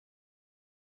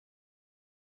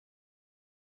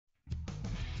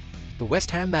The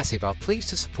West Ham Massive are pleased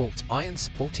to support Iron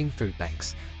Supporting Food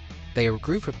Banks. They are a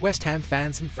group of West Ham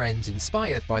fans and friends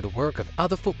inspired by the work of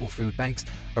other football food banks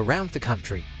around the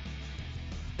country.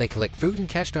 They collect food and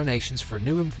cash donations for a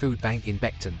Newham Food Bank in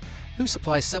Beckton, who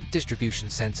supplies sub-distribution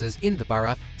centres in the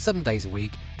borough 7 days a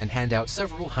week and hand out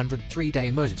several hundred 3-day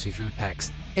emergency food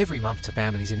packs every month to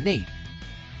families in need.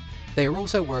 They are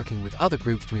also working with other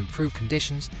groups to improve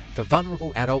conditions for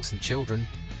vulnerable adults and children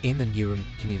in the Newham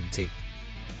community.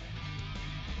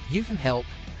 You can help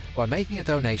by making a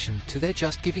donation to their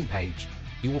Just Giving page.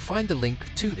 You will find the link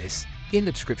to this in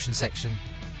the description section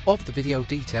of the video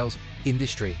details in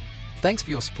this stream. Thanks for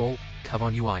your support. Come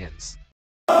on, you Irons.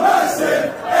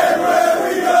 Massive, everywhere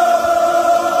we go!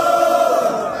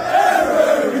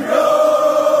 Everywhere we go!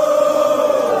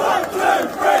 1, 2,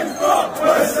 3, 4!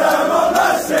 West Ham are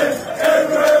massive,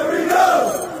 everywhere we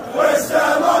go! West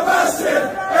Ham are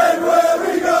massive, everywhere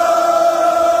we go!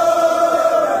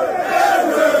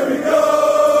 Everywhere we go!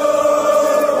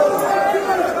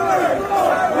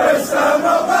 West Ham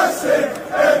are massive,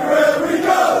 everywhere we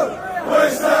go!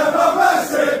 West Ham are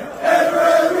massive,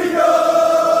 everywhere we go!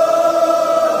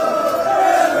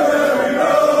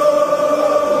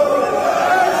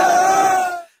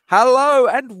 Hello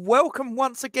and welcome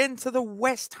once again to the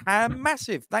West Ham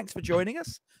Massive. Thanks for joining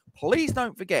us. Please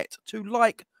don't forget to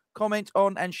like, comment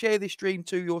on and share this stream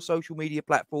to your social media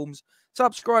platforms.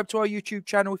 Subscribe to our YouTube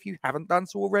channel if you haven't done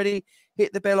so already.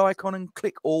 Hit the bell icon and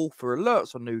click all for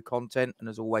alerts on new content. And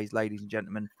as always, ladies and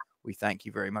gentlemen, we thank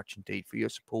you very much indeed for your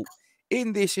support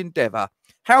in this endeavour.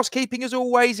 Housekeeping as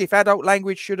always, if adult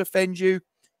language should offend you,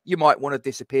 you might want to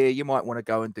disappear. You might want to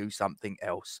go and do something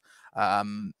else.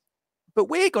 But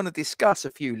we're going to discuss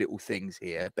a few little things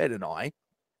here, Ben and I.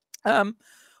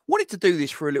 Wanted to do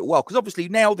this for a little while because obviously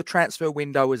now the transfer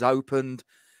window has opened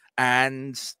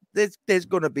and there's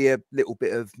going to be a little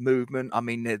bit of movement. I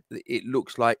mean, it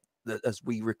looks like that as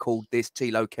we record this,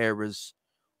 Thilo Kehra's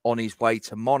on his way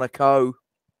to Monaco.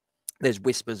 There's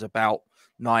whispers about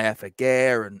Nayef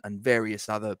Aguirre and various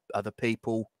other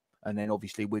people. And then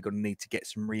obviously we're going to need to get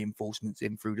some reinforcements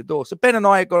in through the door. So Ben and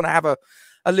I are going to have a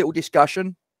little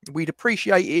discussion. We'd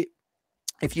appreciate it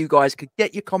if you guys could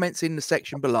get your comments in the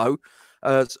section below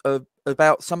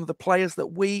about some of the players that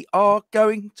we are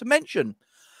going to mention.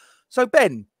 So,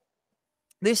 Ben,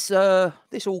 this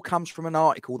all comes from an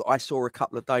article that I saw a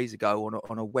couple of days ago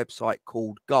on a website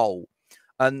called Goal.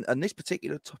 And this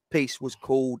particular piece was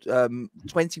called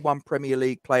 21 Premier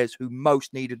League players who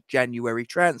most needed January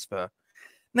transfer.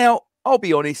 Now, I'll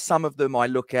be honest, some of them I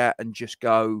look at and just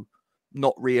go,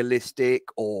 not realistic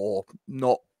or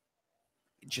not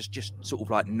just sort of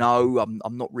like, no,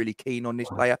 I'm not really keen on this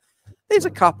player. There's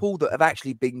a couple that have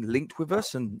actually been linked with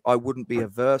us and I wouldn't be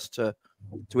averse to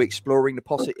exploring the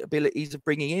possibilities of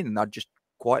bringing in. And I'd just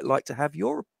quite like to have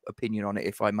your opinion on it,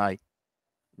 if I may.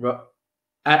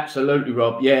 Absolutely,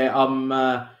 Rob. Yeah, I'm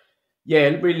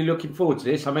really looking forward to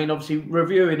this. I mean, obviously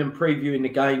reviewing and previewing the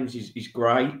games is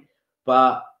great,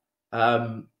 but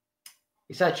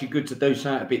it's actually good to do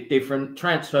something a bit different.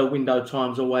 Transfer window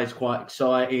time's always quite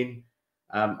exciting.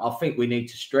 I think we need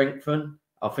to strengthen.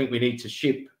 I think we need to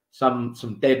ship some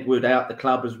deadwood out the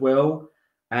club as well.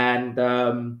 And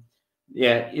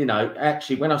yeah, you know,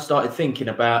 actually, when I started thinking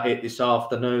about it this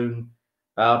afternoon,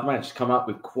 I've managed to come up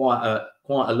with quite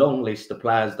a long list of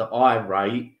players that I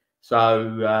rate.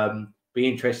 So be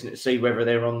interesting to see whether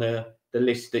they're on the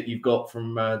list that you've got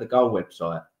from the Goal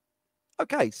website.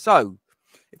 Okay, so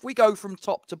if we go from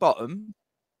top to bottom,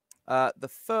 the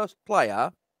first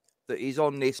player that is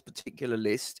on this particular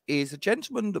list is a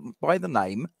gentleman by the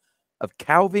name of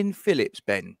Calvin Phillips.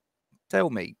 Ben, tell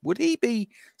me, would he be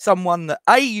someone that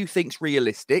A, you think's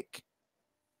realistic,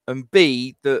 and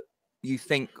B, that you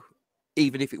think,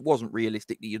 even if it wasn't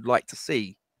realistic, that you'd like to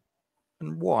see?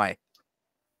 And why?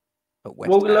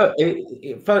 Well, look,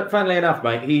 funnily enough,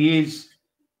 mate, he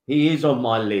is on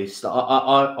my list.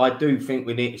 I do think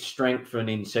we need to strengthen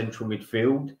in central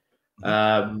midfield,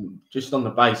 just on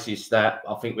the basis that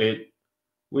I think we're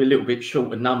a little bit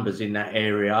short of numbers in that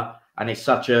area, and it's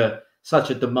such a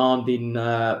demanding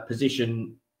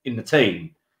position in the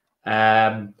team.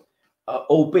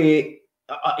 Albeit,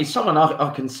 it's someone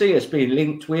I can see us being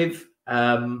linked with.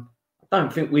 I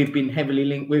don't think we've been heavily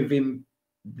linked with him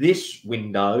this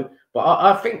window, but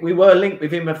I think we were linked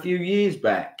with him a few years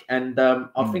back, and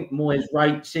I think Moyes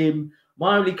rates him.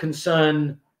 My only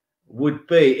concern would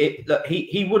be that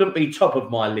he wouldn't be top of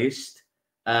my list.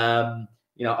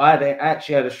 You know, I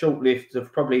actually had a short list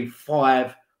of probably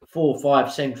 4 or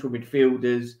 5 central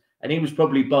midfielders, and he was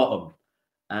probably bottom.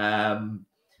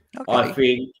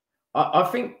 Okay. I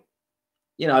think,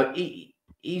 you know,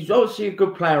 he's obviously a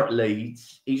good player at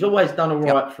Leeds. He's always done all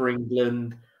right for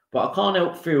England, but I can't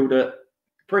help feel that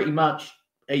pretty much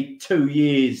 2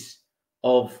 years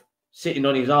of sitting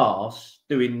on his arse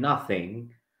doing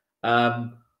nothing.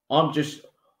 I'm just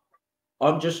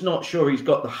not sure he's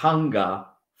got the hunger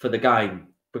for the game,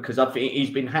 because I think he's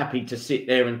been happy to sit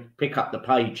there and pick up the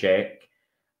paycheck.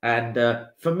 And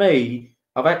for me,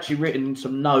 I've actually written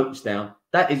some notes down.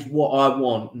 That is what I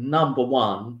want, number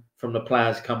one, from the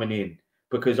players coming in,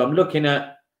 because I'm looking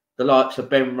at the likes of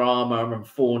Ben Rama and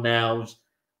Fornals,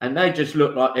 and they just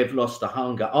look like they've lost the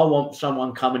hunger. I want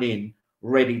someone coming in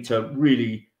ready to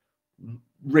really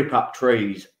rip up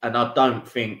trees, and I don't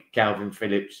think Calvin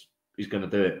Phillips is going to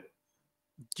do it.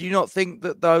 Do you not think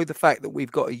that, though, the fact that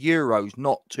we've got a Euros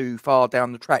not too far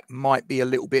down the track might be a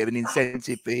little bit of an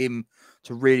incentive for him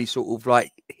to really sort of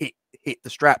like hit the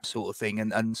strap sort of thing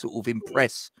and sort of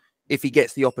impress if he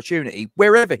gets the opportunity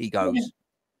wherever he goes?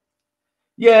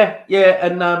 Yeah.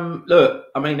 And look,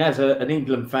 I mean, as an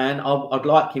England fan, I'd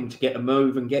like him to get a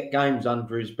move and get games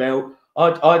under his belt.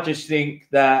 I just think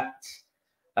that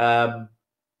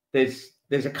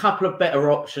there's a couple of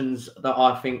better options that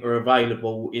I think are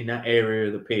available in that area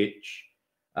of the pitch.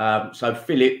 So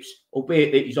Phillips,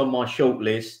 albeit that he's on my short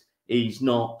list, he's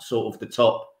not sort of the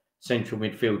top central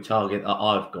midfield target that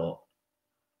I've got.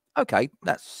 Okay,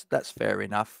 that's fair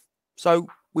enough. So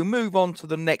we move on to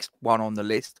the next one on the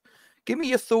list. Give me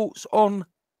your thoughts on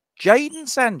Jadon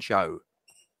Sancho.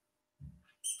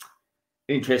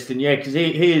 Interesting, yeah, because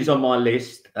he is on my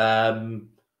list.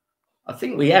 I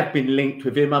think we have been linked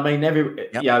with him. I mean,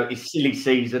 you know, it's silly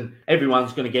season.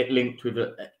 Everyone's going to get linked with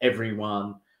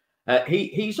everyone.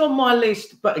 He's on my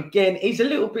list, but again, he's a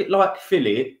little bit like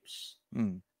Phillips.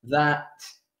 That,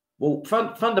 well,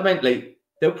 fundamentally,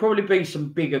 there'll probably be some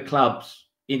bigger clubs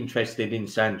interested in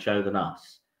Sancho than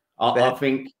us. I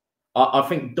think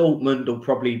Dortmund will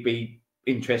probably be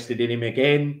interested in him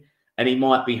again, and he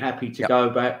might be happy to go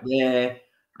back there.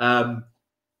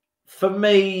 For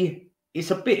me,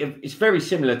 it's very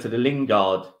similar to the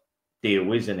Lingard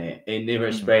deal, isn't it? In the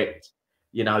respect,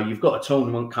 you know, you've got a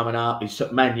tournament coming up. He's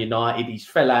at Man United. He's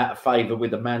fell out of favour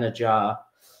with the manager.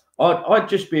 I'd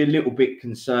just be a little bit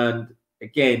concerned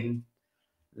again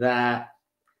that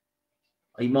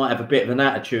he might have a bit of an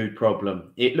attitude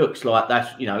problem. It looks like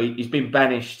that's, you know, he's been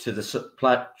banished to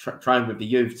the train with the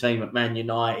youth team at Man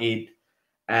United,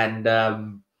 and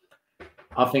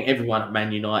I think everyone at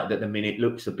Man United at the minute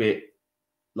looks a bit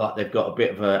like they've got a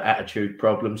bit of an attitude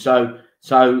problem. So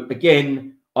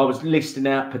again, I was listing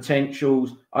out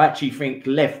potentials. I actually think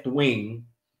left wing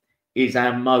is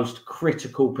our most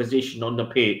critical position on the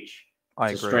pitch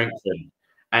to strengthen.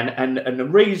 And the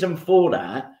reason for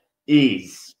that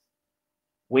is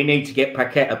we need to get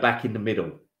Paqueta back in the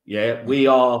middle. Yeah, we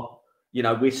are, you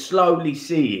know, we're slowly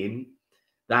seeing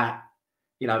that,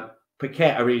 you know,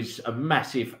 Paqueta is a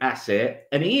massive asset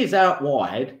and he is out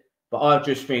wide, but I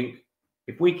just think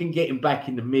if we can get him back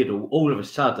in the middle, all of a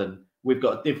sudden we've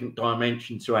got a different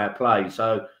dimension to our play.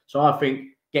 So I think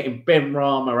getting Ben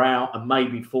Rama out and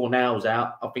maybe Fornals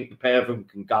out, I think the pair of them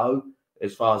can go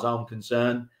as far as I'm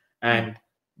concerned. And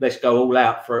let's go all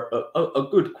out for a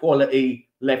good quality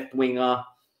left winger.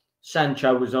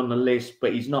 Sancho was on the list,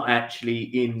 but he's not actually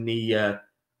in the.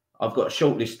 I've got a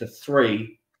short list of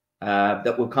 3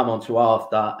 that we'll come on to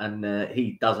after, and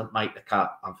he doesn't make the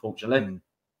cut, unfortunately.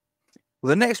 Well,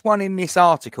 the next one in this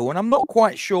article, and I'm not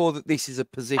quite sure that this is a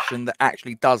position that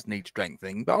actually does need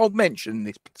strengthening, but I'll mention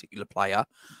this particular player,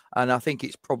 and I think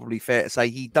it's probably fair to say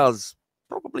he does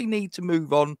probably need to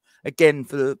move on again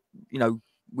for the, you know,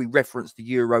 we referenced the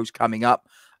Euros coming up.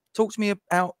 Talk to me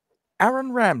about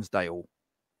Aaron Ramsdale.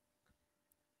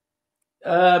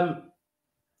 Do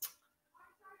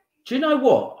you know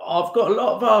what? I've got a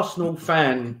lot of Arsenal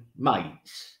fan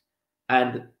mates,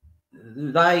 and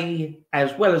they,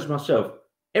 as well as myself,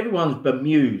 everyone's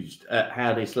bemused at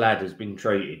how this lad has been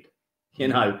treated. You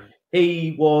know,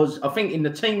 he was, I think, in the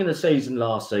team of the season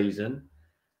last season,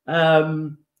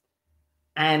 and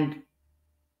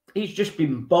he's just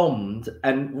been bombed.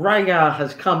 And Raya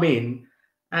has come in,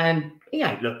 and he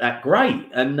ain't looked that great.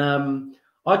 And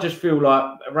I just feel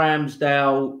like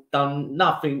Ramsdale done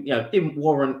nothing, you know, didn't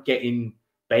warrant getting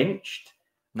benched.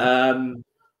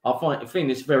 I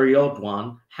think it's a very odd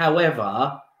one.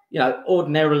 However, you know,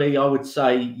 ordinarily I would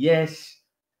say yes,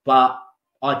 but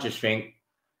I just think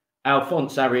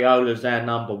Alphonse Areola's our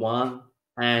number 1,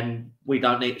 and we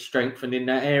don't need to strengthen in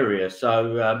that area.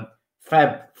 So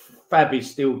Fab is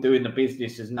still doing the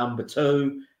business as number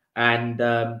 2, and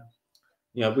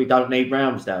you know, we don't need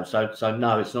Ramsdale. So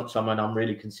no, it's not someone I'm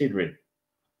really considering.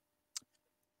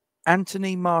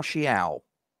 Anthony Martial.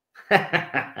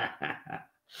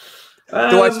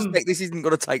 Do I suspect this isn't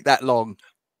going to take that long?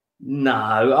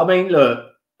 No, I mean,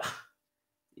 look,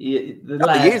 the A couple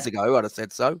of years ago, I'd have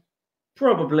said so.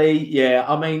 Probably, yeah.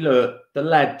 I mean, look, the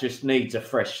lad just needs a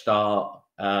fresh start.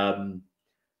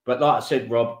 But like I said,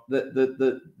 Rob,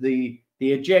 the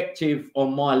adjective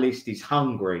on my list is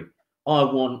hungry. I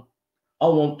want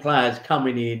players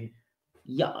coming in,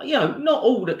 you know, not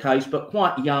all the case, but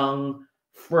quite young,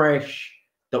 fresh,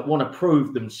 that want to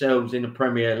prove themselves in the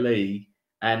Premier League.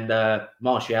 And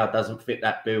Martial doesn't fit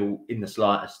that bill in the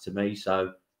slightest to me.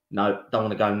 So no, don't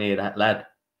want to go near that lad.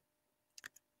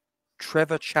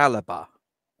 Trevor Chalobah.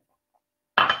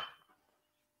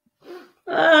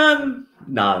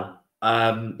 No.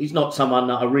 He's not someone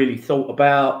that I really thought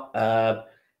about.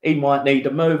 He might need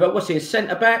a mover. What's he, a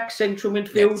centre-back, central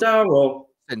midfielder, yes. Or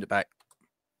centre-back?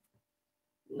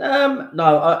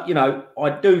 No, you know, I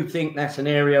do think that's an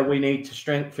area we need to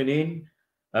strengthen in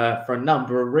for a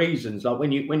number of reasons. Like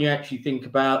when you actually think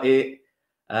about it,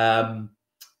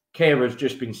 Kera's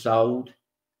just been sold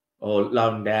or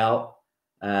loaned out.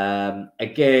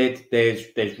 Again,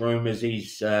 there's rumours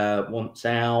he's wants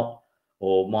out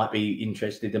or might be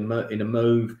interested in a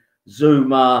move.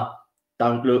 Zuma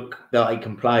don't look that he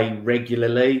can play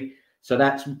regularly, so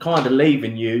that's kind of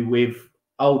leaving you with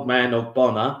old man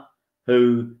Ogbonna,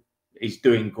 who is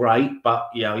doing great,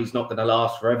 but you know he's not going to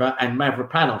last forever, and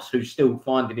Mavropanos, who's still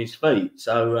finding his feet.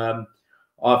 So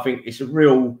I think it's a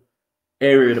real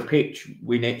area of the pitch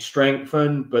we need to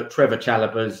strengthen, but Trevor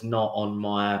Chalobah's not on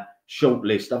my short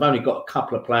list. I've only got a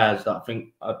couple of players that I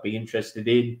think I'd be interested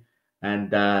in,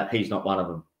 and he's not one of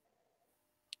them.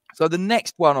 So the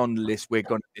next one on the list we're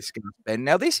going to discuss, Ben.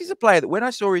 Now, this is a player that when I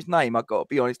saw his name, I've got to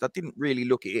be honest, I didn't really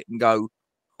look at it and go,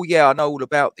 oh, yeah, I know all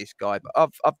about this guy. But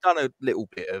I've done a little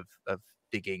bit of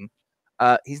digging.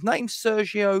 His name's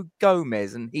Sergio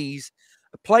Gomez, and he's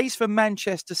plays for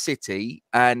Manchester City,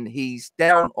 and he's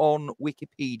down on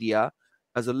Wikipedia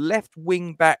as a left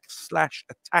wing back /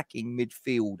 attacking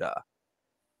midfielder.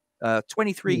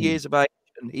 23 years of age,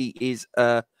 and he is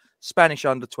a Spanish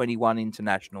under-21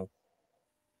 international.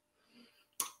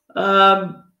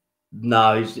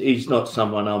 No, he's not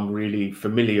someone I'm really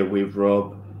familiar with,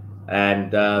 Rob.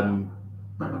 And I'm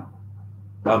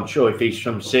sure if he's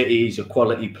from City, he's a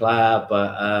quality player.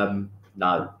 But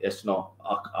no, it's not.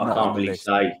 I can't really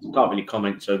say. Can't really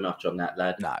comment too much on that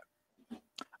lad. No.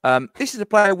 This is a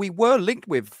player we were linked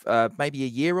with maybe a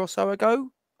year or so ago.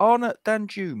 Arnaut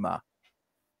Danjuma.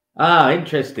 Ah,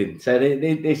 interesting. So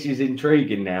this is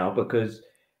intriguing now because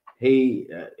he,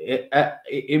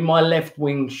 in my left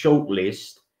wing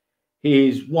shortlist, he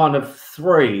is one of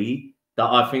three that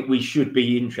I think we should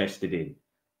be interested in.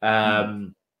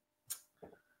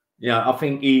 Yeah, I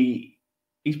think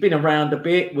he's been around a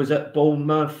bit. Was at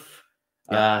Bournemouth,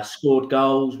 scored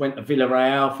goals. Went to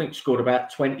Villarreal. I think scored about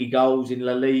 20 goals in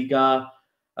La Liga.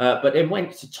 But then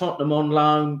went to Tottenham on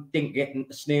loan. Didn't get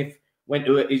into sniff.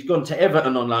 He's gone to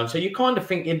Everton on loan. So you're kind of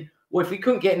thinking, well, if we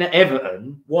couldn't get into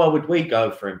Everton, why would we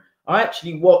go for him? I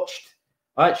actually watched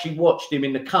him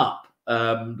in the cup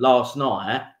last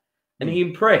night, and he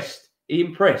impressed.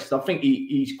 I think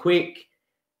he's quick.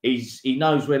 He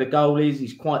knows where the goal is.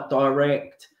 He's quite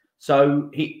direct. So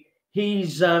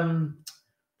he's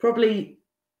probably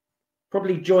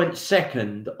joint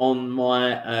second on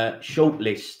my short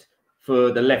list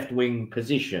for the left wing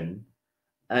position.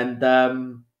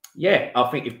 And yeah, I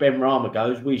think if Ben Rama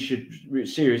goes, we should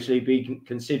seriously be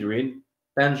considering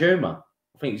Danjuma.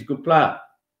 I think he's a good player.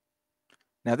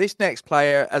 Now, this next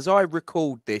player, as I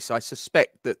record this, I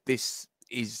suspect that this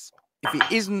is, if it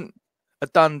isn't a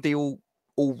done deal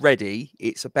already,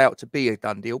 it's about to be a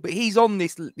done deal. But he's on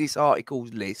this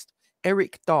article's list.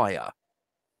 Eric Dyer.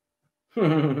 We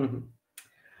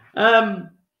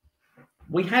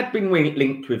had been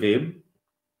linked with him,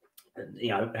 you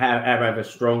know, however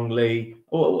strongly.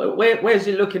 Where's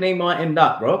it looking he might end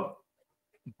up, Rob?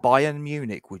 Bayern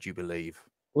Munich, would you believe?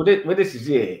 Well, this is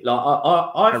it. Like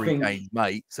I think, Kane's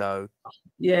mate. So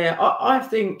yeah, I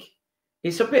think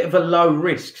it's a bit of a low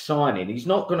risk signing. He's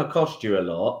not going to cost you a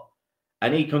lot,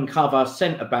 and he can cover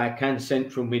centre back and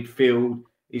central midfield.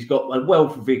 He's got a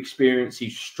wealth of experience.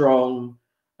 He's strong.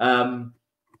 I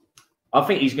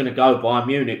think he's going to go Bayern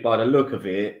Munich by the look of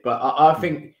it. But I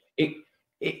think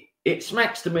it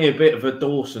smacks to me a bit of a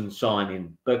Dawson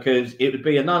signing because it would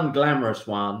be an unglamorous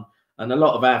one. And a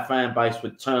lot of our fan base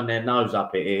would turn their nose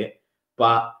up at it.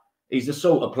 But he's the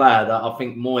sort of player that I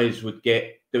think Moyes would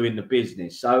get doing the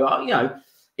business. So, you know,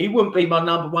 he wouldn't be my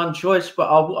 #1 choice, but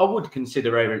I would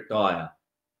consider Eric Dyer.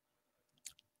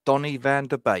 Donny van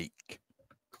der Beek.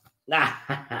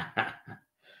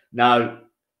 No,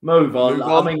 move on.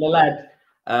 I mean, the lad,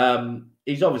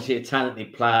 he's obviously a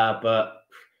talented player, but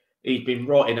he's been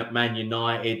rotting at Man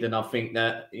United, and I think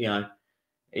that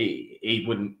he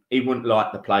wouldn't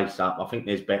light the place up. I think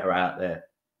there's better out there.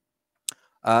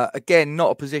 Again,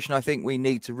 not a position I think we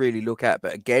need to really look at,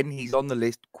 but again, he's on the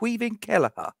list. Queven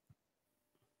Kelleher.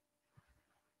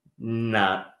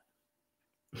 No.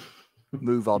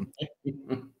 Move on.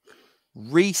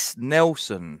 Reece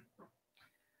Nelson.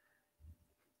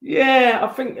 Yeah, I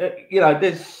think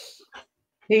there's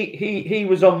he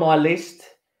was on my list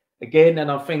again,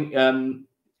 and I think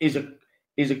is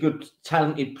a good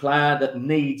talented player that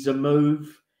needs a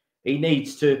move. He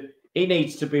needs to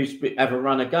have a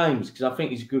run of games, because I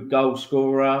think he's a good goal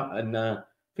scorer, and I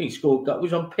think he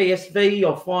was on PSV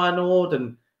or Feyenoord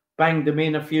and banged them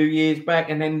in a few years back,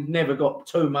 and then never got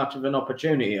too much of an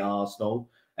opportunity at Arsenal,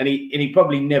 and he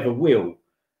probably never will.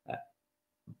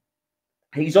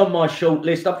 He's on my short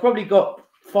list. I've probably got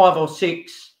 5 or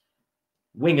 6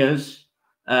 wingers.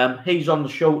 He's on the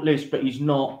short list, but he's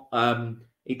not.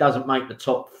 He doesn't make the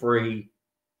top 3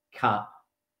 cut,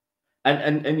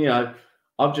 and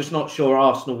I'm just not sure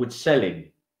Arsenal would sell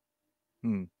him.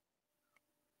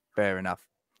 Fair enough.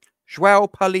 João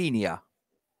Palhinha.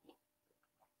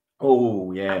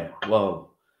 Oh, yeah.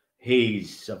 Well,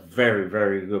 he's a very,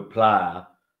 very good player,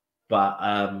 but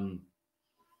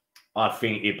I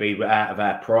think he'd be out of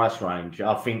our price range.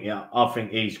 I think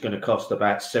he's going to cost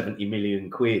about 70 million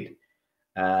quid.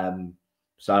 And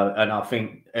I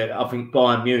think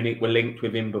Bayern Munich were linked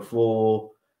with him before.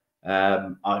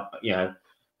 I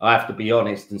have to be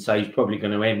honest and say he's probably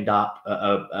going to end up at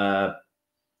a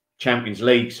Champions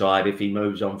League side if he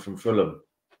moves on from Fulham.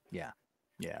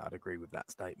 Yeah, I'd agree with that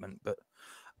statement. But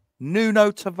Nuno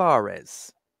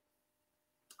Tavares.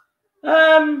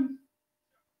 Do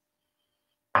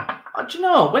you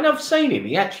know, when I've seen him,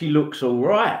 he actually looks all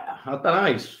right. I don't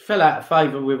know, he's fell out of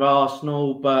favour with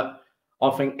Arsenal, but I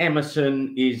think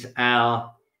Emerson is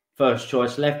our first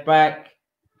choice left back,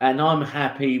 and I'm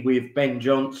happy with Ben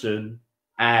Johnson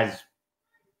as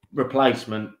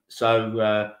replacement.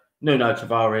 So Nuno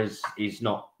Tavares is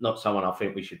not someone I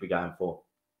think we should be going for.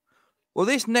 Well,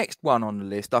 this next one on the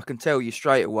list, I can tell you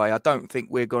straight away, I don't think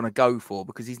we're going to go for,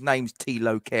 because his name's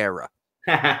Thilo Kehrer.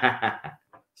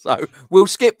 So we'll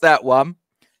skip that one.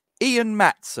 Ian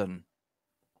Matson.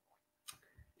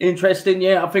 Interesting,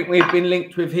 yeah. I think we've been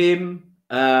linked with him,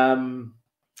 but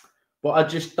I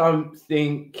just don't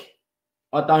think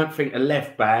a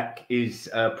left back is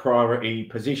a priority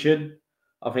position.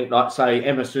 I think, like say,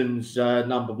 Emerson's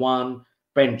number 1.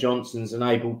 Ben Johnson's an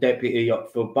able deputy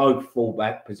for both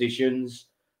fullback positions,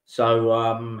 so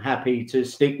I'm happy to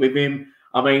stick with him.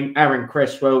 I mean, Aaron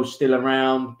Cresswell's still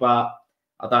around, but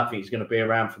I don't think he's going to be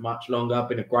around for much longer.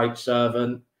 Been a great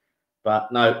servant.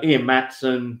 But no, Ian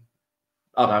Matson,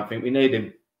 I don't think we need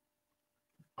him.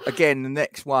 Again, the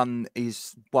next one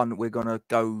is one that we're going to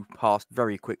go past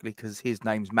very quickly, because his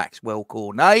name's Maxwell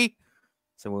Cornet.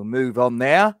 So we'll move on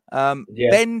there.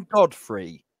 Ben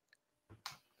Godfrey.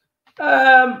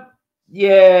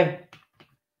 Yeah.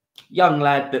 Young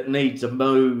lad that needs a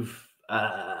move.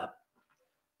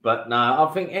 But no, I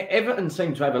think Everton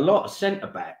seem to have a lot of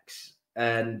centre-backs.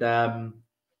 And I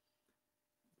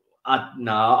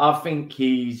think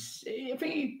he's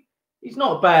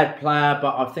not a bad player,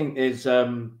 but I think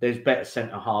there's better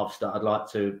centre halves that I'd like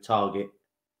to target.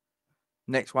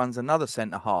 Next one's another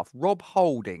centre half, Rob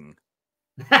Holding.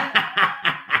 He's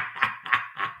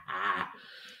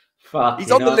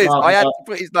on the list. I had to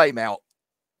put his name out.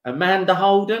 Amanda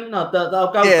Holden. I'll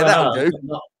go for her. Do.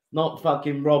 Not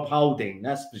fucking Rob Holding.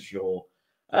 That's for sure.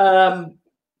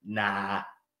 Nah.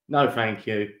 No, thank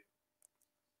you.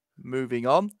 Moving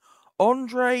on.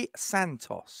 Andre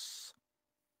Santos.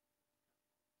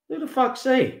 Who the fuck's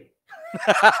he?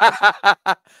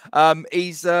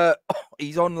 He's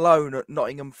on loan at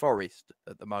Nottingham Forest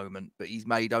at the moment, but he's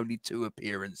made only 2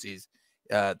 appearances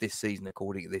this season,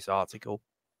 according to this article.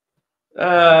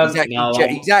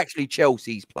 He's actually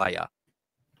Chelsea's player.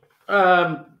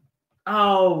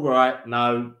 Oh, right.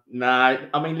 No.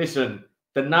 I mean, listen,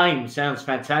 the name sounds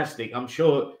fantastic. I'm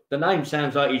sure the name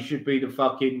sounds like he should be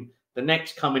the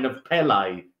next coming of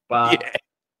Pele, but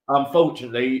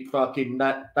unfortunately, fucking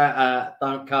that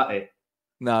don't cut it.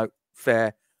 No,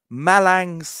 fair.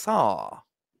 Malang Sarr.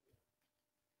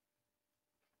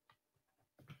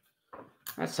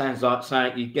 That sounds like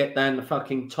saying you get down the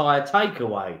fucking tyre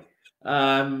takeaway.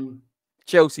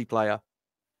 Chelsea player.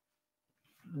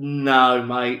 No,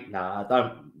 mate. No, I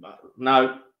don't.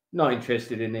 No, not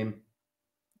interested in him.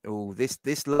 Oh, this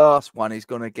last one is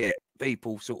going to get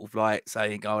people sort of like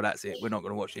saying, "Oh, that's it. We're not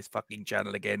going to watch this fucking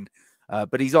channel again."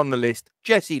 But he's on the list.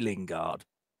 Jesse Lingard.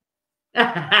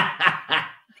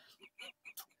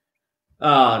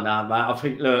 Oh no, mate. I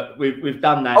think look, we've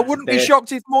done that. I wouldn't be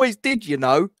shocked if Moyes did, you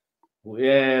know.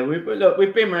 Yeah, we've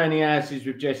been around the houses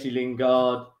with Jesse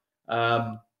Lingard,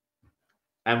 and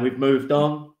we've moved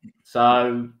on.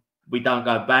 So we don't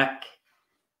go back.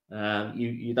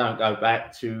 You don't go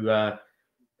back to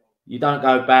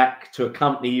a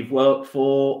company you've worked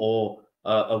for or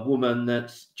a woman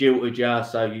that's jilted you.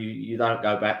 So you don't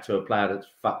go back to a player that's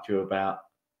fucked you about.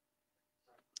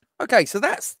 Okay, so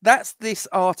that's this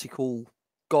article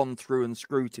gone through and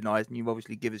scrutinized, and you've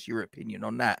obviously given us your opinion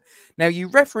on that. Now, you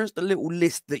referenced a little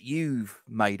list that you've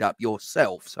made up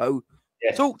yourself. So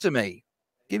talk to me.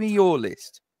 Give me your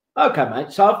list. Okay,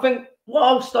 mate. So I think what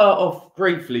I'll start off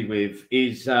briefly with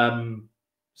is some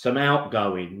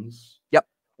outgoings. Yep.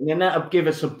 And then that'll give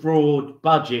us a broad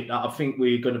budget that I think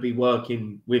we're going to be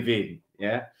working within.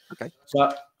 Yeah. Okay.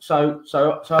 So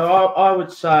I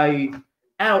would say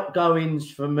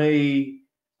outgoings for me,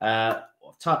 I've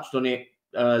touched on it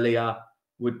earlier,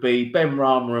 would be Ben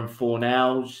Rama and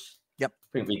Fornals. Yep. I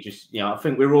think we just, I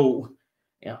think we're all,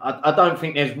 I don't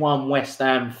think there's one West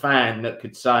Ham fan that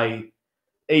could say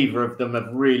either of them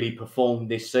have really performed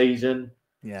this season.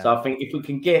 Yeah. So I think if we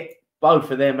can get both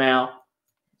of them out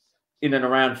in and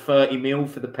around 30 mil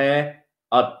for the pair,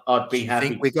 I'd be happy.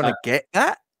 Think we're going to get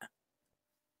that?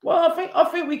 Well, I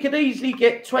think we could easily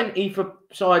get 20 for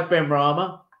side Ben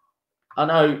Rama. I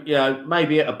know,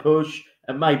 maybe at a push,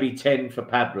 and maybe 10 for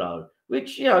Pablo,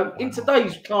 which, in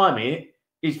today's climate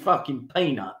is fucking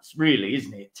peanuts, really,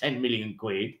 isn't it? 10 million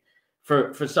quid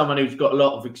for someone who's got a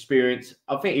lot of experience.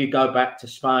 I think he'd go back to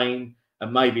Spain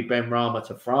and maybe Ben Rama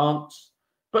to France.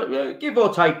 But give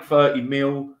or take 30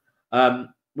 mil.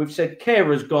 We've said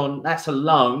Kera's gone. That's a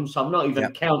loan, so I'm not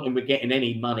even counting we're getting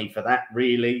any money for that,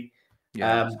 really.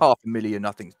 Yeah, it's £500,000,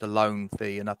 I think, is the loan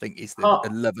fee, and I think it's the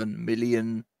 11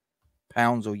 million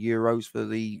pounds or euros for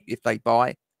if they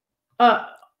buy. I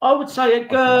would say a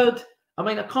Gerd. I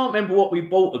mean, I can't remember what we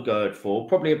bought a Gerd for.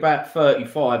 Probably about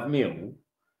 35 mil.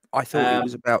 I thought it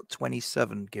was about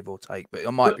 27, give or take, but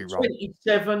I might be wrong.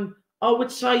 27. I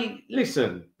would say,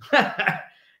 listen,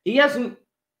 he hasn't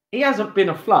been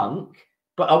a flunk,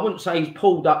 but I wouldn't say he's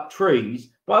pulled up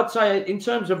trees. But I'd say in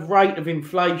terms of rate of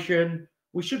inflation,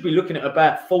 we should be looking at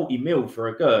about 40 mil for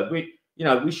a Gerd.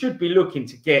 We should be looking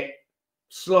to get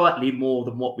slightly more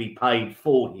than what we paid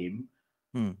for him.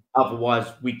 Otherwise,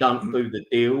 we don't do the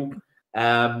deal.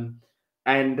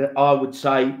 And I would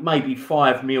say maybe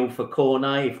 5 mil for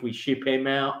Cornet if we ship him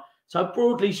out. So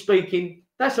broadly speaking,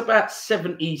 that's about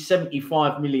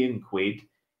 75 million quid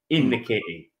in the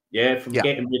kitty. Yeah, from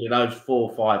getting rid of those 4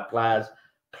 or 5 players.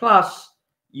 Plus,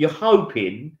 we're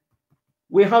hoping,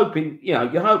 we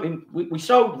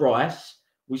sold Rice,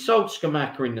 we sold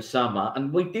Skamaka in the summer,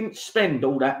 and we didn't spend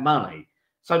all that money.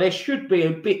 So there should be a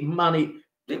bit of money.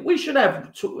 We should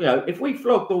have, if we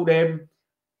flogged all them,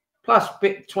 plus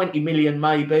 20 million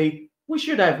maybe, we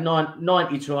should have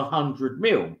 90 to 100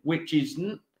 mil, which is,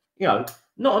 not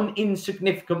an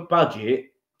insignificant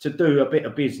budget to do a bit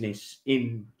of business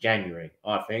in January,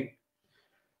 I think.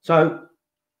 So,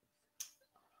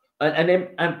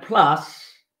 and plus,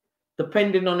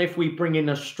 depending on if we bring in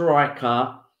a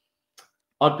striker,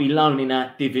 I'd be loaning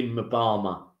out Divin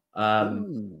Mbama.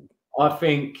 I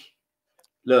think,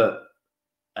 look,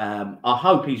 I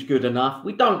hope he's good enough.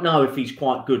 We don't know if he's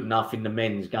quite good enough in the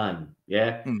men's game.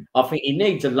 Yeah. I think he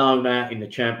needs a loan out in the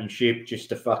Championship just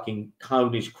to fucking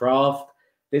hone his craft.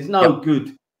 There's no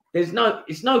good. It's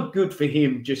no good for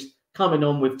him just coming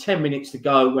on with 10 minutes to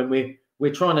go when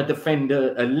we're trying to defend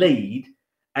a lead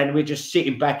and we're just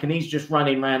sitting back and he's just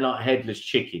running around like a headless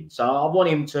chicken. So I want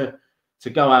him to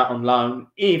go out on loan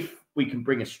if we can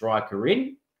bring a striker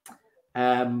in.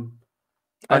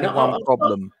 Only one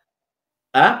problem.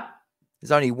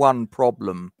 There's only one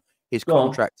problem. His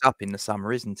contract's up in the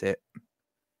summer, isn't it?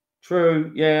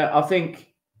 True. Yeah, I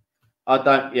think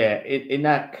in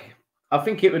that, I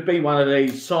think it would be one of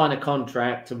these: sign a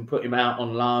contract and put him out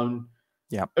on loan.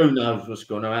 Yeah. Who knows what's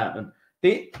going to happen?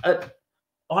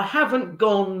 I haven't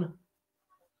gone.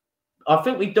 I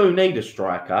think we do need a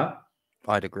striker.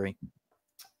 I'd agree,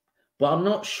 but I'm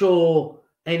not sure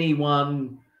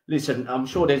anyone. Listen, I'm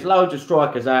sure there's loads of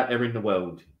strikers out there in the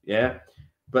world. Yeah.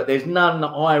 But there's none that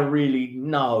I really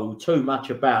know too much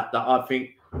about that I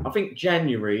think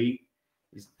January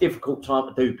is a difficult time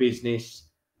to do business.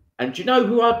 And do you know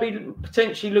who I'd be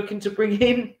potentially looking to bring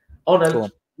in on a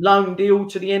loan deal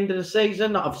to the end of the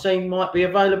season that I've seen might be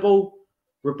available?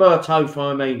 Roberto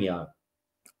Firmino.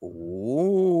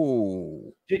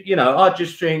 Oh. I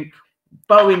just think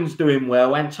Bowen's doing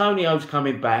well. Antonio's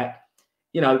coming back.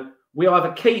 We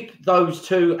either keep those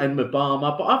two and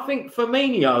Mbama, but I think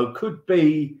Firmino could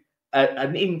be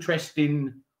an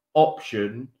interesting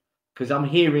option, because I'm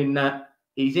hearing that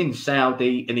he's in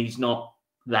Saudi and he's not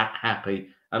that happy,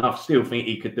 and I still think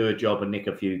he could do a job and nick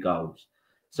a few goals.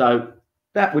 So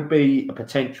that would be a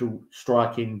potential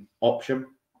striking option.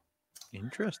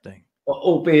 Interesting.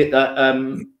 Albeit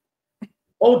that,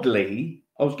 oddly,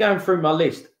 I was going through my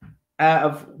list. Out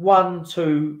of 1,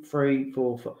 2, 3,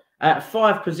 4, 5, out of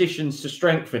 5 positions to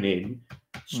strengthen in,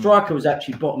 striker was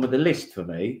actually bottom of the list for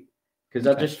me, because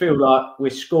I just feel like we're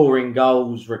scoring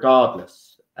goals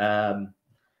regardless.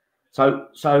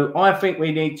 So I think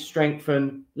we need to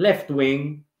strengthen left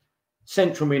wing,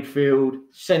 central midfield,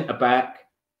 centre back,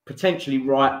 potentially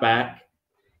right back,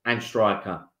 and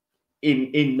striker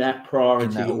in that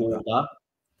priority order.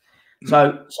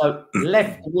 So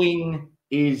left wing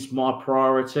is my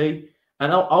priority,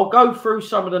 and I'll go through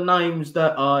some of the names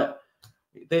that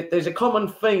there's a common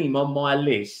theme on my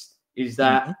list, is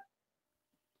that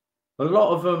a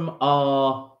lot of them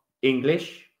are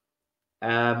English.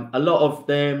 A lot of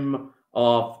them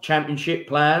are Championship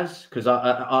players, because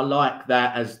I like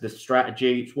that as the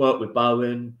strategy. It's worked with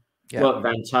Bowen, worked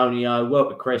with Antonio, worked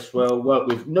with Cresswell, worked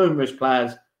with numerous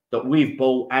players that we've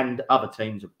bought and other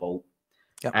teams have bought.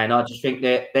 And I just think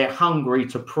they're hungry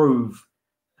to prove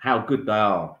how good they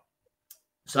are.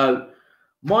 So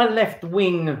my left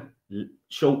wing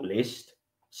shortlist,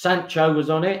 Sancho was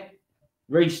on it,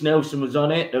 Reece Nelson was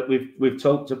on it, that we've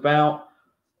talked about.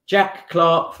 Jack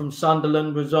Clark from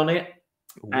Sunderland was on it.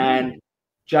 Ooh. And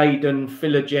Jaden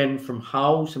Philogen from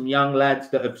Hull, some young lads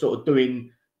that are sort of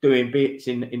doing bits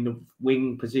in the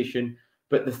wing position.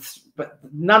 But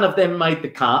none of them made the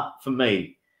cut for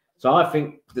me. So I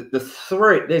think that there's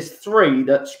three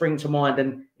that spring to mind,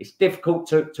 and it's difficult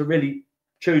to really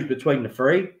choose between the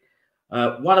three.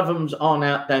 One of them's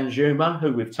Arnaut Danjuma,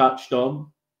 who we've touched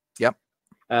on. Yep.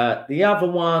 The other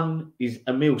one is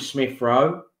Emil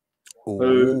Smith-Rowe,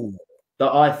 who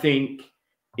that I think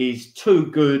is too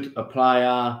good a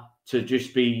player to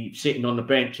just be sitting on the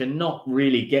bench and not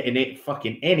really getting it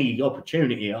fucking any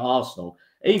opportunity at Arsenal.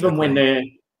 Even when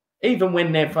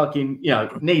they're fucking,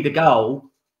 need a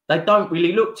goal, they don't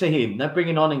really look to him. They're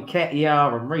bringing on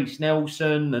Nketiah and Reece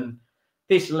Nelson, and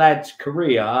this lad's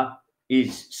career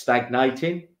is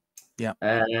stagnating. Yeah.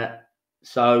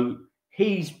 So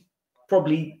he's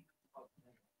probably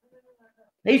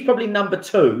number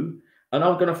 2, and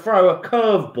I'm going to throw a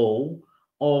curveball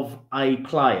of a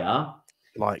player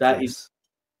that is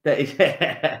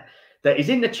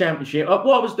in the Championship. What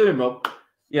I was doing, Rob,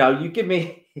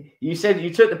 you said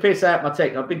you took the piss out of my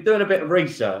text. I've been doing a bit of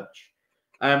research.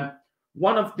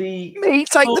 One of the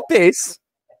the piss.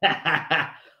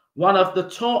 One of the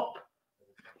top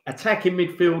attacking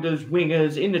midfielders,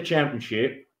 wingers in the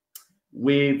Championship,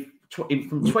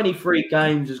 from 23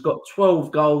 games, has got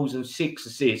 12 goals and 6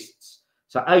 assists.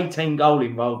 So 18 goal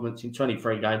involvements in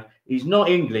 23 games. He's not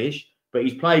English, but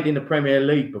he's played in the Premier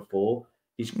League before.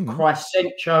 He's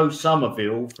Crescencio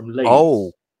Somerville from Leeds.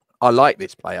 Oh, I like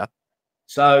this player.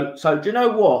 So do you know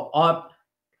what?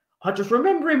 I just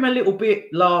remember him a little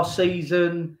bit last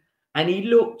season, and he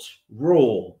looked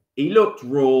raw.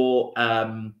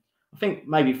 I think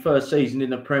maybe first season in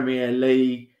the Premier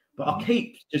League, but I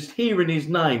keep just hearing his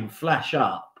name flash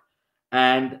up,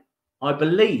 and I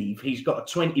believe he's got a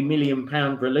 £20 million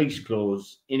release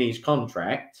clause in his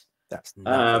contract. That's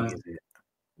nothing, is it?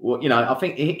 Well, I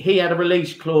think he had a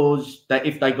release clause that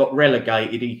if they got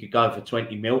relegated, he could go for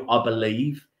 20 mil, I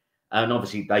believe. And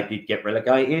obviously they did get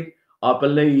relegated. I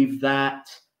believe that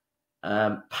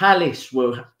Palace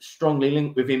were strongly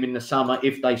linked with him in the summer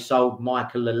if they sold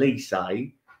Michael Elise.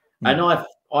 And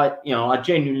I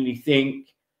genuinely think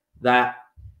that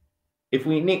if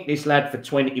we nick this lad for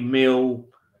 20 mil,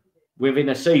 within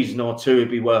a season or two,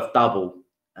 it'd be worth double.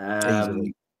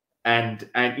 Easily. And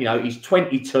he's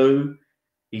 22.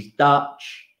 He's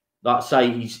Dutch. Like I say,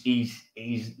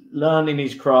 he's learning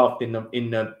his craft in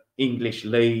the English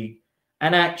league.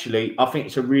 And actually, I think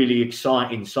it's a really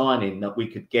exciting signing that we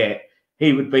could get.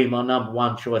 He would be my number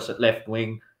 1 choice at left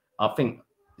wing. I think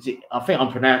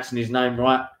I'm pronouncing his name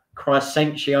right.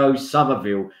 Crescencio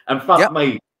Somerville. And fuck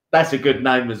me, that's a good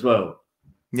name as well.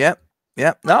 Yeah.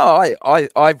 No,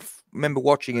 I remember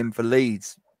watching him for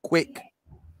Leeds. Quick,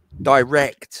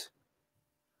 direct,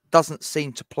 doesn't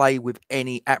seem to play with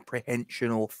any apprehension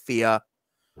or fear.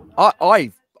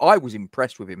 I was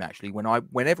impressed with him actually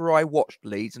whenever I watched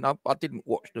Leeds, and I didn't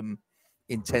watch them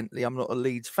intently. I'm not a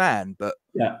Leeds fan, but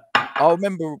I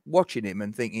remember watching him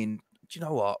and thinking, do you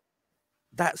know what?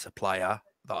 That's a player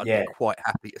that I'd be quite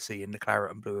happy to see in the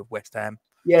claret and blue of West Ham.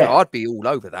 Yeah, so I'd be all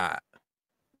over that.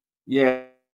 Yeah,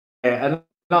 and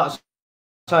like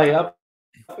I say,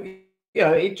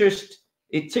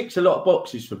 it ticks a lot of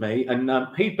boxes for me, and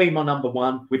he'd be my number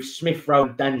one with Smith Rowe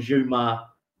and Danjuma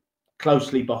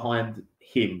closely behind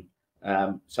him.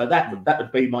 So that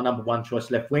would be my number one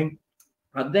choice left wing.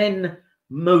 And then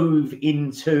move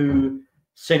into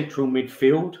central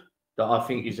midfield that I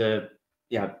think is an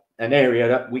area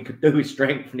that we could do with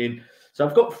strengthening. So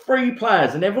I've got 3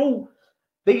 players, and they're all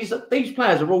these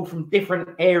players are all from different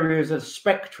areas of the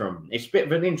spectrum. It's a bit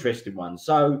of an interesting one.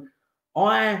 So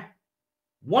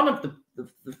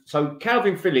so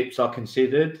Calvin Phillips I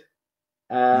considered.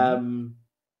 There's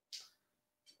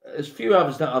a few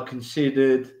others that I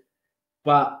considered,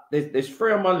 but there's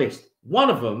 3 on my list.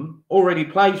 One of them already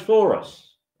plays for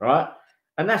us, right?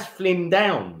 And that's Flynn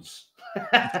Downs.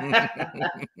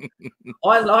 I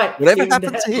like whatever Flynn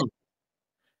happened Downs. to him.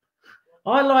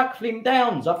 I like Flynn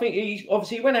Downs. I think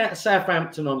he went out to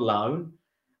Southampton on loan,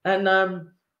 and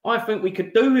I think we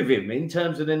could do with him in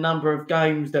terms of the number of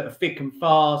games that are thick and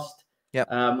fast. Yep.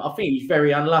 I think he's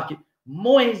very unlucky.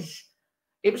 Moyes,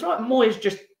 it was like Moyes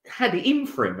just had it in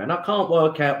for him, and I can't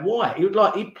work out why.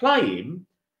 He'd play him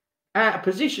out of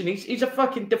position. He's a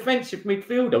fucking defensive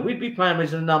midfielder. We'd be playing him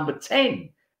as a number 10.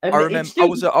 And I remember I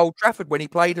was at Old Trafford when he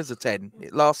played as a 10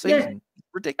 last season. Yeah.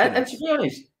 Ridiculous. And to be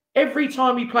honest, every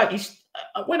time he played,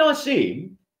 when I see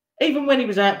him, even when he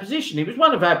was out of position, he was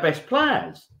one of our best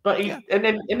players. But and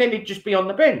then he'd just be on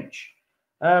the bench.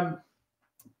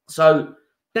 So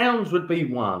Downs would be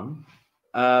one.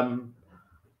 I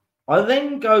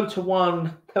then go to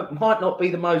one that might not be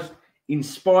the most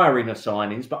inspiring of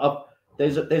signings, but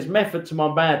there's method to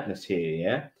my madness here.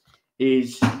 Yeah,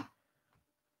 is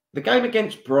the game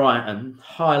against Brighton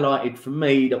highlighted for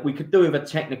me that we could do with a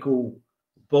technical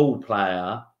ball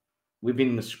player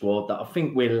within the squad that I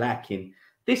think we're lacking.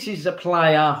 This is a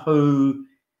player who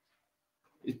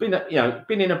has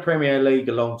been in a Premier League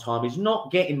a long time. He's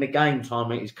not getting the game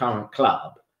time at his current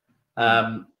club,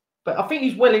 but I think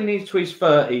he's well into his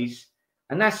 30s,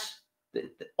 and that's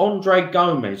Andre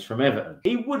Gomez from Everton.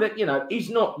 He would, he's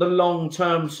not the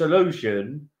long-term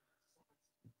solution,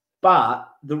 but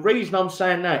the reason I'm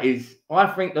saying that is I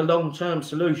think the long-term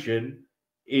solution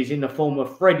is in the form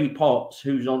of Freddie Potts,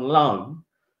 who's on loan.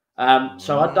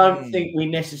 So I don't think we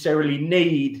necessarily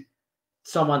need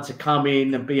someone to come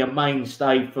in and be a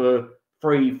mainstay for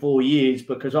 3-4 years,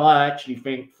 because I actually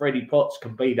think Freddie Potts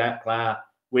can be that player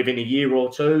within a year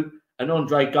or two, and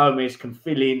Andre Gomez can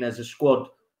fill in as a squad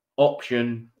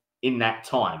option in that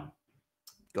time.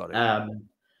 Got it.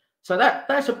 So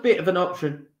that's a bit of an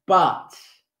option, but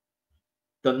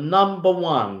the number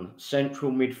one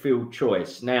central midfield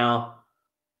choice. Now,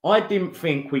 I didn't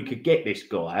think we could get this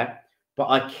guy, but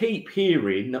I keep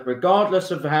hearing that regardless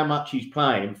of how much he's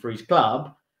playing for his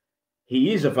club,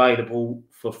 he is available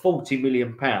for £40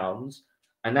 million,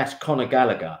 and that's Conor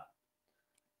Gallagher.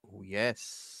 Oh,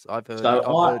 yes. I've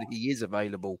heard he is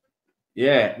available.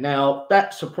 Yeah. Now,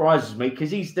 that surprises me because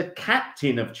he's the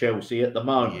captain of Chelsea at the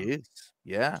moment. He is,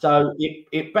 yeah. So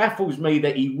it baffles me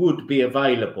that he would be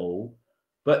available.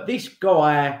 But this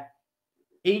guy,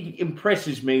 he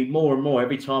impresses me more and more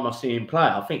every time I see him play.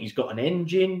 I think he's got an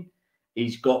engine.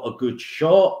 He's got a good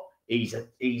shot. He's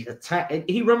attack.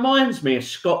 He reminds me of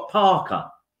Scott Parker.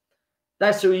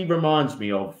 That's who he reminds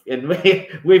me of. And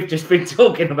we've just been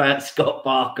talking about Scott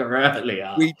Parker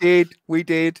earlier. We did.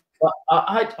 But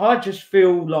I just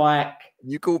feel like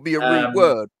you called me a rude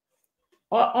word.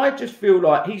 I just feel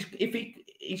like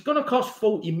he's going to cost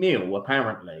 40 mil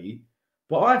apparently,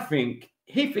 but I think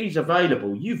if he's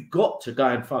available, you've got to go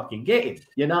and fucking get him.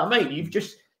 You know what I mean? You've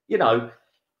just, he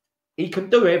can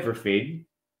do everything,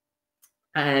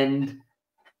 and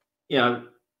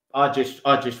I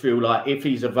just feel like if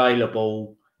he's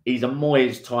available, he's a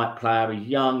Moyes type player. He's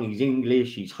young, he's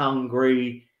English, he's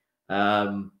hungry.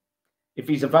 If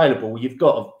he's available, you've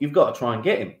got to try and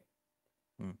get him.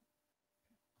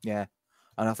 Yeah,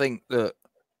 and I think you're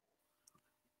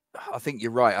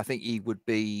right. I think he would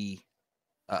be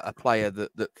a player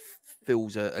that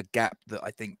fills a gap that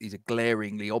I think is a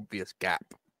glaringly obvious gap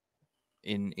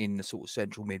in the sort of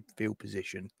central midfield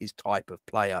position, his type of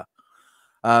player.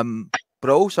 But I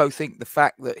also think the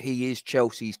fact that he is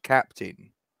Chelsea's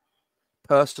captain,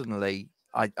 personally,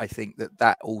 I think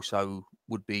that also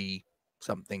would be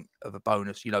something of a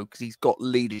bonus, because he's got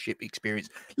leadership experience.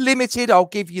 Limited, I'll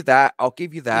give you that.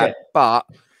 Yeah. But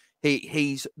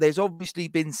there's obviously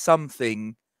been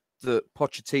something that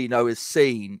Pochettino has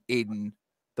seen in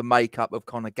the makeup of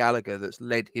Conor Gallagher that's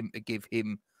led him to give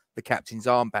him the captain's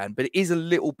armband. But it is a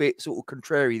little bit sort of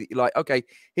contrary that you're like, okay,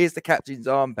 here's the captain's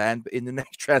armband, but in the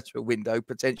next transfer window,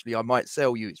 potentially I might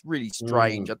sell you. It's really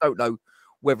strange. I don't know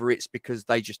whether it's because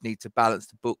they just need to balance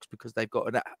the books because they've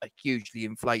got a hugely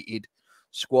inflated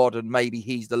squad, and maybe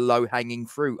he's the low-hanging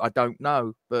fruit. I don't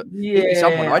know, but he'd be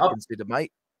someone Yeah, I'd consider,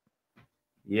 mate.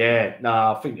 yeah. No,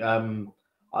 I think.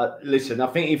 Listen, I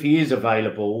think if he is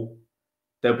available,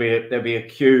 there'll be a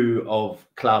queue of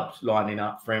clubs lining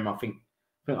up for him. I think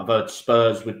I've heard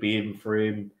Spurs would be in for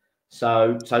him.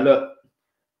 So look,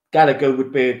 Gallagher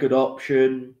would be a good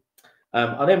option.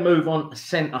 I then move on to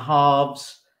centre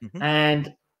halves,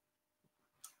 and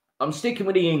I'm sticking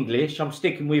with the English. I'm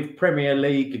sticking with Premier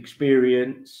League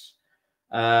experience.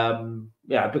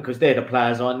 Yeah, because they're the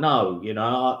players I know. You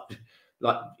know,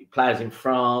 like players in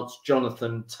France,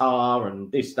 Jonathan Tah, and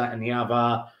this, that, and the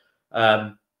other.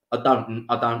 I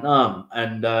don't know,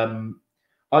 and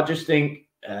I just think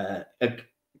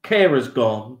Kera's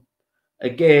gone.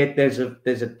 Again, there's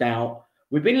a doubt.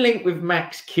 We've been linked with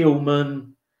Max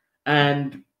Kilman,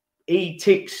 and he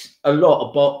ticks a lot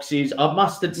of boxes. I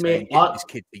must admit, this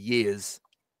kid for years.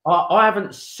 I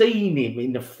haven't seen him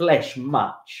in the flesh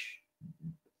much.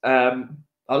 I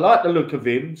like the look of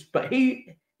him, but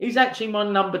he's actually my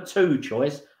number 2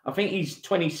 choice. I think he's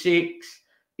 26.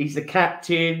 He's the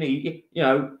captain. You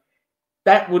know,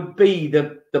 that would be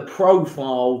the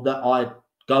profile that I'd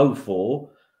go for.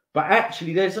 But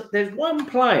actually, there's one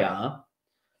player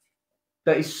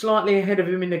that is slightly ahead of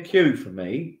him in the queue for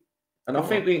me, and I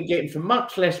think we can get him for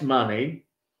much less money.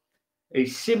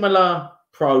 He's similar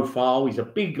profile. He's a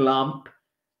big lump.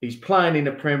 He's playing in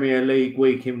the Premier League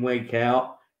week in, week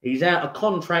out. He's out of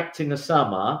contract in the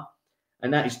summer,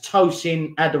 and that is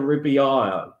Tosin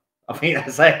Adarabioyo. I think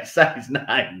that's his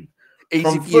name.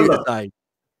 Easy for you to say.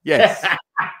 Yes.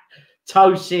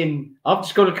 Tosin. I'm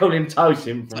just going to call him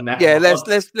Tosin from now. Yeah,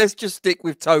 let's just stick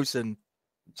with Tosin.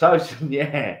 Tosin,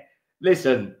 yeah.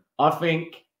 Listen, I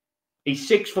think he's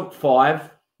 6'5".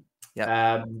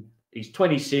 Yeah. He's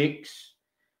 26.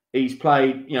 He's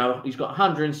played, you know, he's got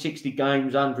 160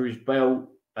 games under his belt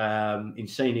in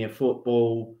senior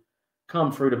football.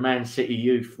 Come through the Man City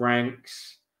youth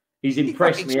ranks. He's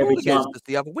impressed me every time.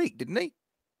 The other week, didn't he?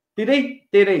 Did he?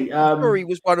 Did he? I'm sure he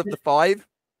was one of the 5.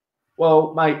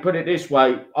 Well, mate, put it this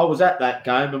way: I was at that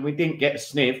game and we didn't get a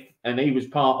sniff, and he was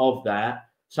part of that.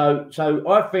 So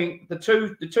I think the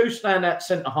two standout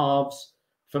centre halves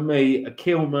for me are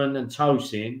Kilman and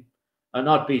Tosin, and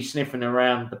I'd be sniffing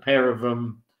around the pair of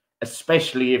them,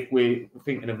 especially if we're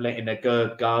thinking of letting a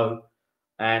Gerd go.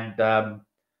 And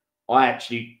I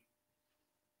actually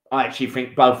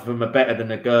think both of them are better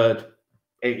than a Gerd.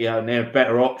 You know, and they're a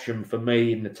better option for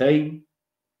me in the team.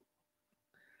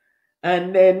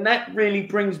 And then that really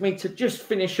brings me to just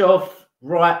finish off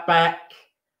right back,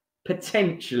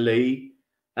 potentially.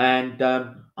 And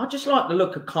I just like the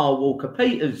look of Kyle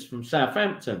Walker-Peters from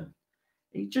Southampton.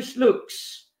 He just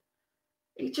looks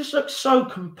so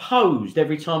composed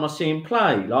every time I see him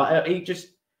play. Like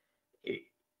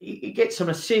he gets some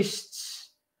assists.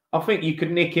 I think you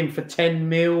could nick him for 10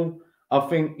 mil. I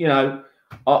think, you know,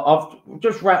 I've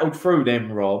just rattled through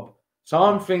them, Rob. So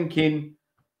I'm thinking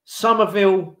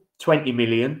Somerville, 20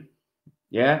 million.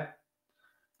 Yeah.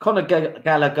 Conor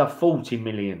Gallagher, 40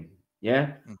 million.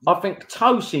 Yeah. I think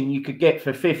Tosin you could get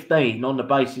for 15 on the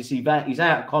basis he's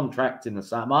out of contract in the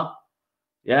summer.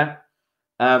 Yeah.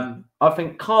 I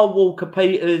think Kyle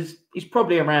Walker-Peters is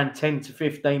probably around 10 to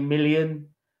 15 million.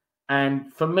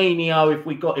 And Firmino, if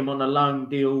we got him on a loan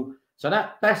deal, so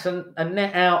that's a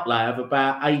net outlay of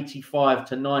about 85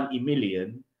 to 90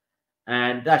 million.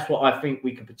 And that's what I think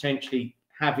we could potentially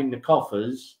have in the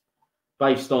coffers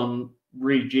based on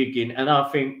rejigging. And I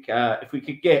think if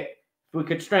we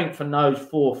could strengthen those 4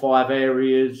 or 5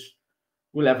 areas,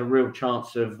 we'll have a real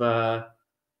chance of a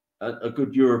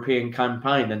good European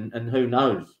campaign. And who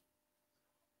knows?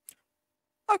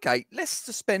 Okay, let's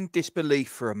suspend disbelief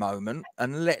for a moment,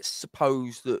 and let's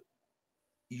suppose that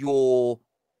your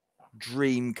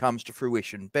dream comes to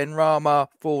fruition. Benrahma,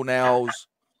 Fornells,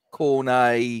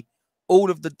 Cornet, all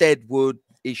of the dead wood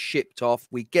is shipped off.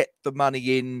 We get the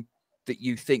money in that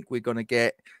you think we're going to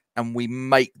get, and we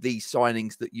make these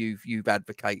signings that you've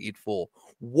advocated for.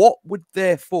 What would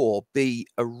therefore be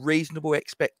a reasonable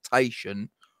expectation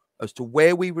as to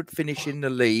where we would finish in the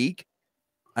league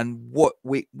and what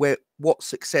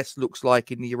success looks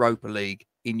like in the Europa League,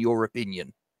 in your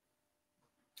opinion?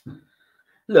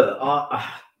 Look,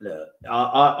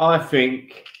 I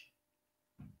think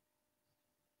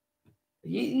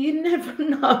you never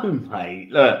know,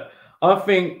 mate. Look, I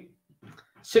think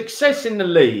success in the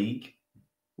league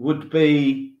would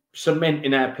be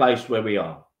cementing our place where we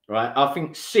are, right? I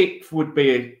think 6th would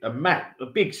be a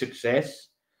big success.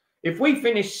 If we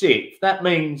finish 6th, that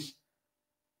means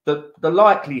that the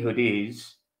likelihood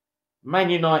is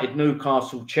Man United,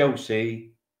 Newcastle,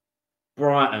 Chelsea,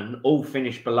 Brighton all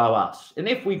finish below us. And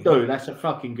if we do, that's a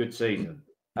fucking good season.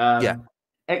 Yeah.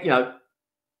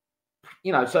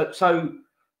 So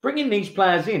bringing these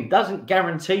players in doesn't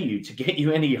guarantee you to get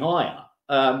you any higher.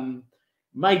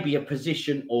 Maybe a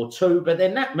position or two, but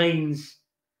then that means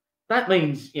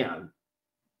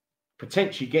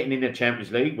potentially getting in the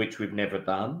Champions League, which we've never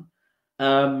done,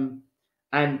 and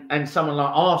someone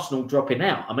like Arsenal dropping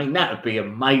out. I mean, that would be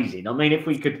amazing. I mean, if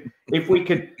we could,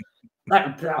 fucking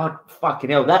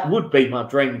hell, that would be my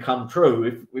dream come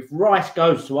true. If Rice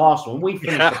goes to Arsenal and we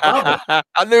finish above it.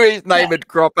 I knew his name would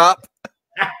crop up.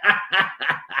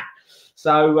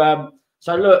 So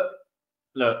look,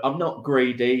 I'm not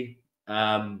greedy.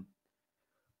 Top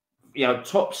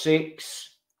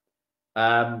six,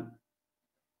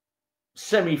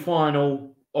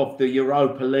 semi-final of the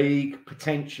Europa League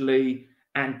potentially,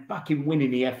 and fucking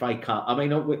winning the FA Cup. I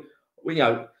mean, we've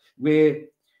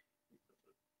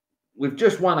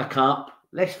just won a cup.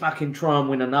 Let's fucking try and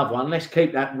win another one. Let's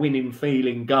keep that winning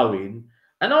feeling going.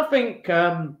 And I think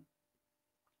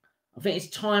it's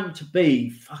time to be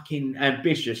fucking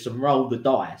ambitious and roll the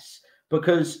dice,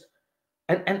 because,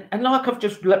 and like I've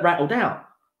just rattled out,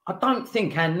 I don't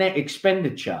think our net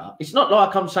expenditure, it's not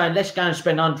like I'm saying, let's go and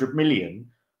spend 100 million.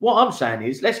 What I'm saying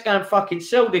is, let's go and fucking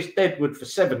sell this Deadwood for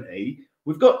 70.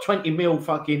 We've got 20 mil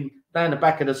fucking down the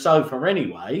back of the sofa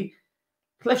anyway.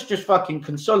 Let's just fucking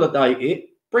consolidate it,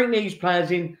 bring these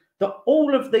players in, that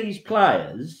all of these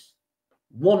players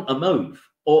want a move.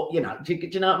 Or, do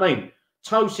you know what I mean?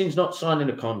 Tosin's not signing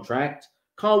a contract.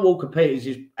 Kyle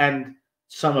Walker-Peters and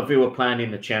Somerville are playing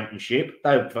in the Championship.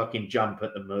 They would fucking jump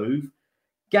at the move.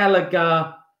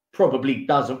 Gallagher probably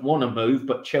doesn't want to move,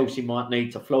 but Chelsea might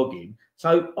need to flog him.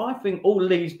 So I think all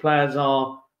these players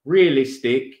are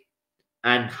realistic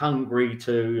and hungry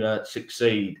to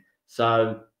succeed.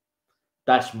 So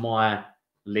that's my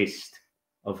list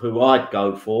of who I'd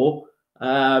go for.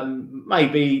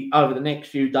 Maybe over the next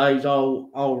few days,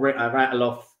 I'll rattle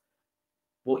off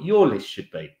what your list should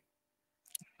be.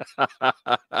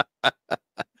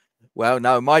 Well,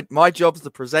 no, my job's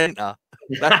the presenter.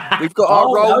 We've got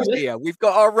our roles here. We've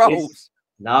got our roles.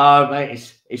 No,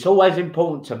 mate, it's always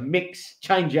important to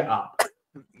change it up.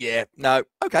 Yeah, no,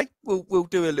 okay. We'll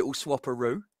do a little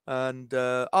swapperoo, and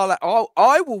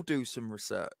I will do some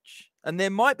research, and there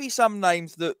might be some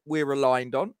names that we're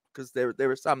aligned on, because there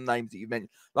are some names that you mentioned.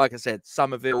 Like I said,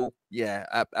 Somerville, yeah,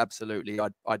 absolutely.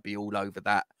 I'd be all over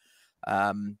that.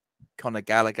 Conor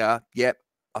Gallagher, yep,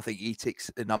 I think he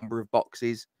ticks a number of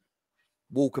boxes.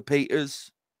 Walker-Peters,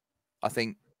 I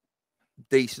think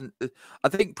decent. I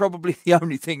think probably the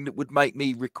only thing that would make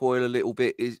me recoil a little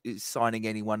bit is signing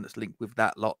anyone that's linked with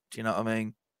that lot. Do you know what I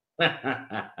mean?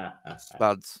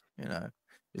 Spuds,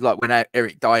 It's like when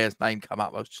Eric Dyer's name come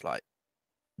up, I was just like,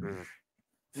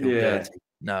 feel dirty.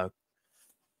 No.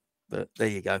 But there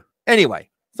you go. Anyway,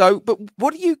 but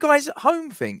what do you guys at home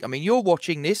think? I mean, you're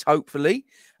watching this, hopefully.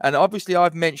 And obviously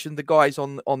I've mentioned the guys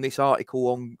on this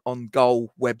article on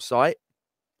Goal website.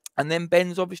 And then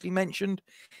Ben's obviously mentioned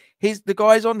the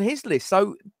guys on his list.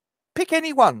 So pick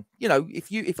anyone.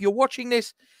 If you're watching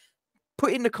this,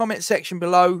 put in the comment section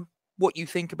below what you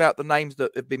think about the names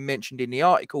that have been mentioned in the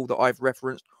article that I've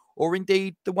referenced, or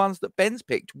indeed the ones that Ben's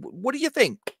picked. What do you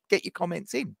think? Get your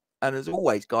comments in. And as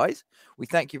always, guys, we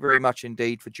thank you very much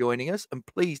indeed for joining us. And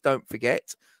please don't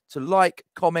forget to like,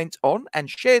 comment on, and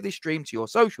share this stream to your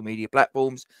social media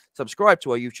platforms. Subscribe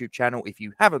to our YouTube channel if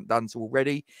you haven't done so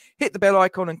already. Hit the bell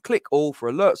icon and click all for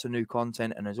alerts of new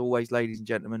content. And as always, ladies and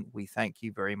gentlemen, we thank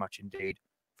you very much indeed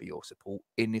for your support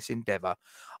in this endeavour.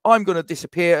 I'm going to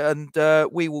disappear, and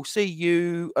we will see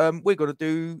you. We're going to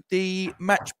do the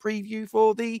match preview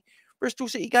for the Bristol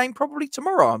City game probably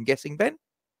tomorrow, I'm guessing, Ben.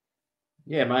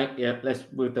 Yeah, mate. Yeah,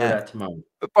 we'll do that tomorrow.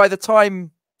 But by the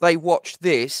time they watch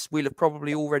this, we'll have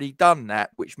probably already done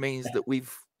that, which means that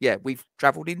we've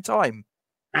travelled in time.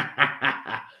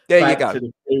 There you go. To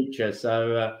the future.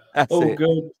 So all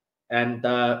good. And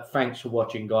thanks for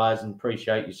watching, guys, and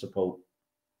appreciate your support.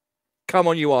 Come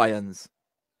on, you Irons.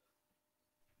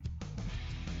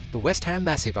 The West Ham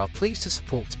Massive are pleased to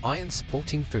support Iron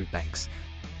Supporting Food Banks.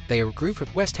 They are a group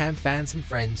of West Ham fans and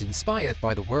friends inspired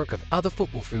by the work of other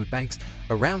football food banks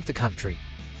around the country.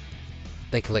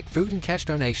 They collect food and cash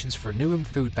donations for Newham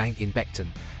Food Bank in Beckton,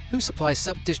 who supplies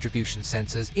sub-distribution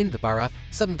centres in the borough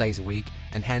 7 days a week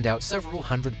and hand out several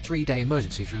hundred 3-day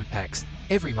emergency food packs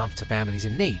every month to families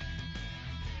in need.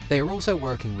 They are also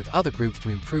working with other groups to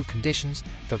improve conditions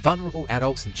for vulnerable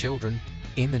adults and children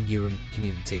in the Newham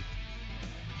community.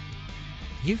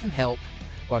 You can help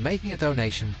by making a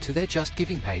donation to their Just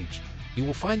Giving page. You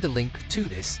will find the link to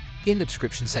this in the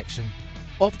description section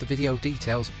of the video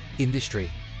details in this stream.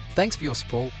 Thanks for your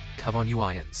support. Come on, you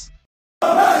Irons.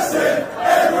 Massive,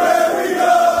 everywhere we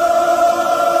go.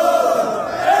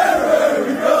 Everywhere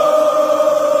we go.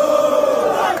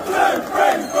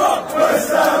 West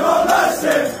Ham are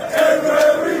massive,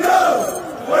 everywhere we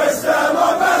go. West Ham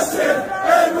are massive,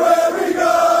 everywhere we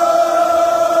go.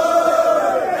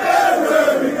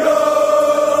 Everywhere we go.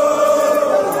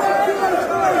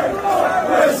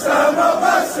 West Ham are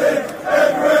massive,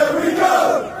 everywhere we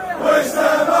go. West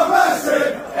Ham are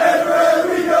massive, everywhere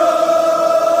we go.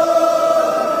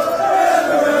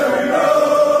 Everywhere we go.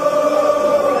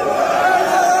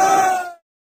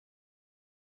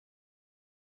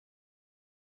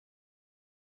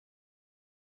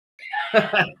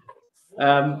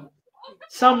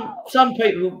 Some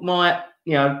people might,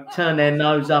 you know, turn their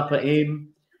nose up at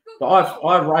him, but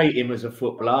I rate him as a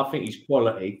footballer. I think he's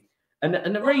quality, and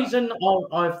the reason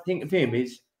I think of him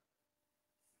is.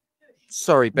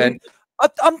 Sorry, Ben.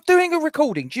 I'm doing a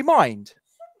recording. Do you mind?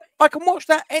 I can watch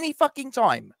that any fucking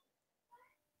time.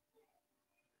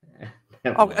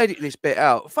 I'll edit this bit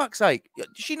out. Fuck's sake.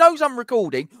 She knows I'm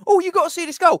recording. Oh, you got to see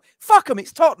this goal. Fuck them.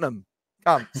 It's Tottenham.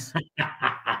 Cunts.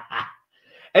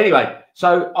 Anyway,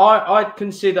 so I'd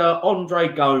consider Andre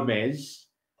Gomez.